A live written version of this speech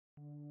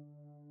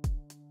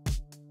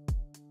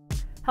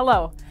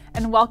Hello,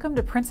 and welcome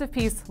to Prince of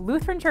Peace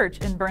Lutheran Church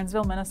in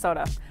Burnsville,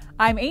 Minnesota.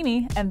 I'm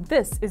Amy, and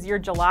this is your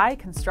July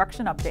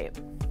construction update.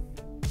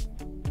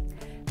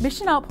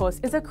 Mission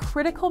Outpost is a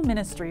critical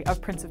ministry of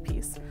Prince of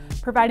Peace,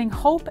 providing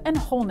hope and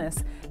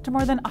wholeness to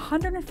more than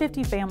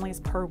 150 families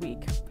per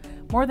week.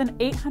 More than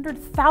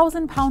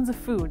 800,000 pounds of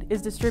food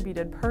is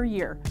distributed per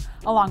year,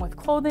 along with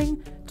clothing,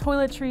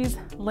 toiletries,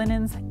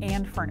 linens,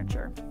 and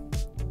furniture.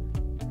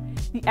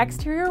 The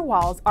exterior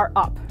walls are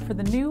up for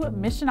the new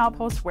Mission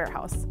Outpost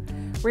warehouse.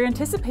 We're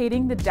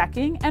anticipating the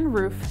decking and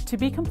roof to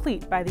be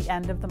complete by the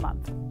end of the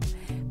month.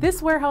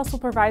 This warehouse will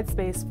provide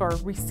space for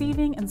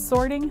receiving and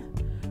sorting,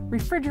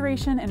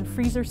 refrigeration and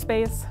freezer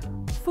space,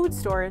 food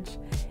storage,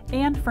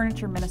 and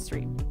furniture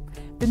ministry.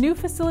 The new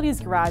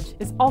facilities garage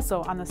is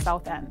also on the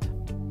south end.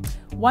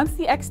 Once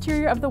the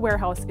exterior of the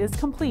warehouse is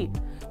complete,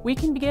 we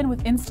can begin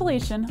with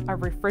installation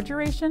of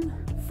refrigeration,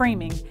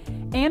 framing,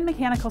 and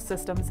mechanical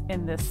systems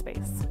in this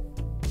space.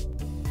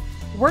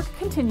 Work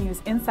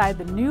continues inside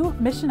the new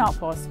Mission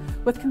Outpost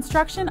with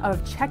construction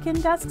of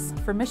check-in desks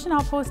for Mission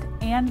Outpost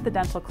and the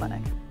dental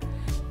clinic.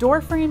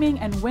 Door framing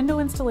and window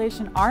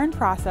installation are in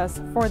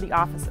process for the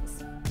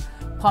offices.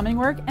 Plumbing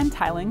work and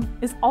tiling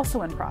is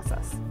also in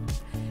process.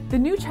 The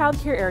new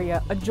childcare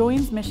area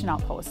adjoins Mission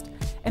Outpost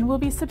and will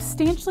be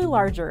substantially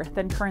larger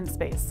than current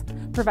space,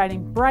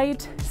 providing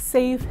bright,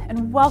 safe,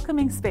 and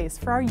welcoming space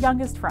for our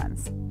youngest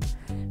friends.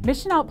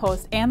 Mission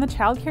Outpost and the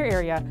childcare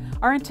area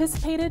are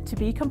anticipated to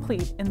be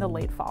complete in the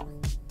late fall.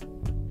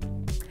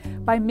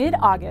 By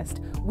mid-August,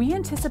 we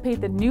anticipate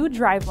the new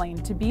drive lane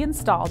to be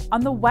installed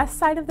on the west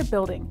side of the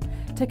building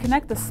to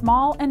connect the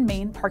small and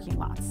main parking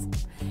lots.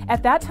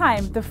 At that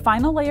time, the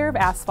final layer of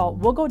asphalt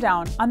will go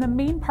down on the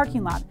main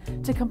parking lot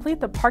to complete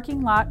the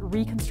parking lot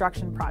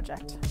reconstruction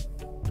project.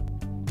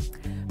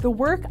 The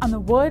work on the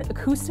wood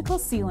acoustical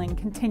ceiling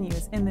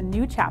continues in the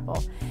new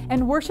chapel,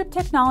 and worship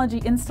technology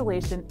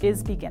installation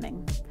is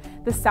beginning.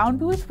 The sound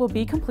booth will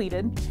be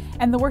completed,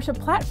 and the worship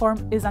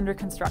platform is under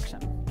construction.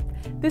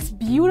 This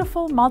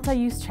beautiful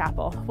multi-use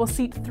chapel will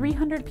seat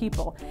 300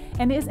 people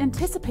and is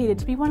anticipated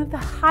to be one of the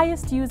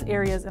highest used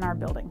areas in our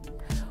building.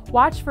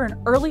 Watch for an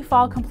early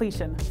fall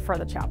completion for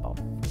the chapel.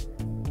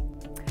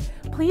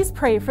 Please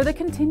pray for the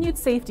continued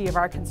safety of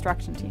our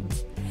construction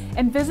teams,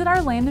 and visit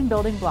our Land and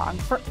Building blog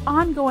for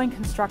ongoing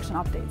construction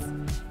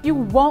updates. You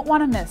won't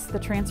want to miss the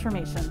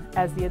transformation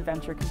as the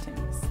adventure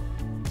continues.